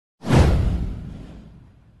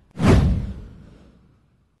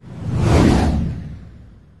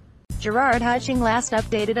GERARD HUTCHING Last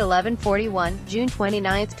updated 11:41, June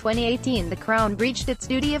 29, 2018. The Crown breached its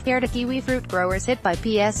duty of care to kiwifruit growers hit by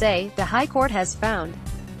PSA, the High Court has found.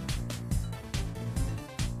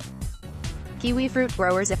 Kiwifruit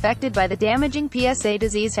growers affected by the damaging PSA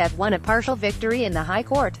disease have won a partial victory in the High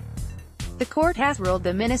Court. The court has ruled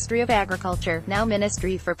the Ministry of Agriculture, now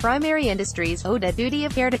Ministry for Primary Industries, owed a duty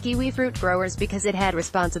of care to kiwifruit growers because it had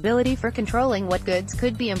responsibility for controlling what goods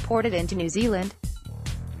could be imported into New Zealand.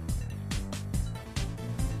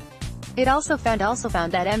 It also found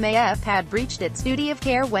that MAF had breached its duty of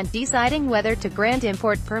care when deciding whether to grant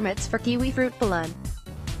import permits for kiwifruit pollen.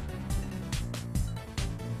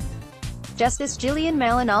 Justice Gillian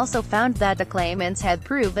Mallon also found that the claimants had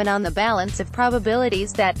proven on the balance of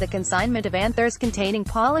probabilities that the consignment of anthers containing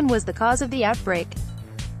pollen was the cause of the outbreak.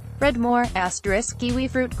 Read more,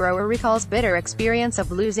 kiwifruit grower recalls bitter experience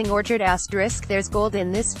of losing orchard *. There's gold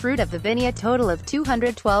in this fruit of the vinea. A total of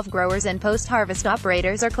 212 growers and post-harvest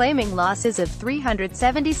operators are claiming losses of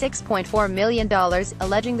 $376.4 million,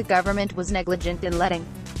 alleging the government was negligent in letting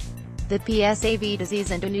the PSAV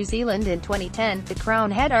disease into New Zealand in 2010. The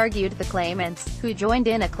Crown had argued the claimants, who joined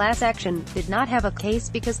in a class action, did not have a case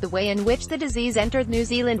because the way in which the disease entered New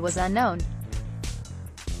Zealand was unknown.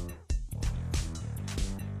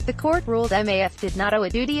 The court ruled MAF did not owe a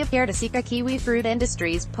duty of care to Sika kiwifruit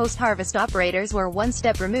industries. Post-harvest operators were one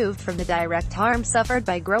step removed from the direct harm suffered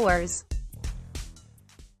by growers.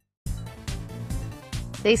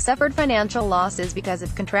 They suffered financial losses because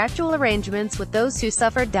of contractual arrangements with those who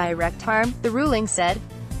suffered direct harm, the ruling said.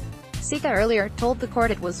 Sika earlier told the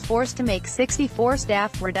court it was forced to make 64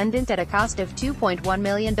 staff redundant at a cost of $2.1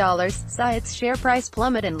 million, saw its share price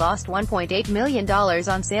plummet and lost $1.8 million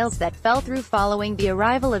on sales that fell through following the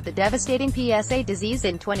arrival of the devastating PSA disease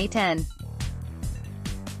in 2010.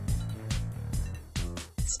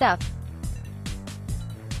 Stuff.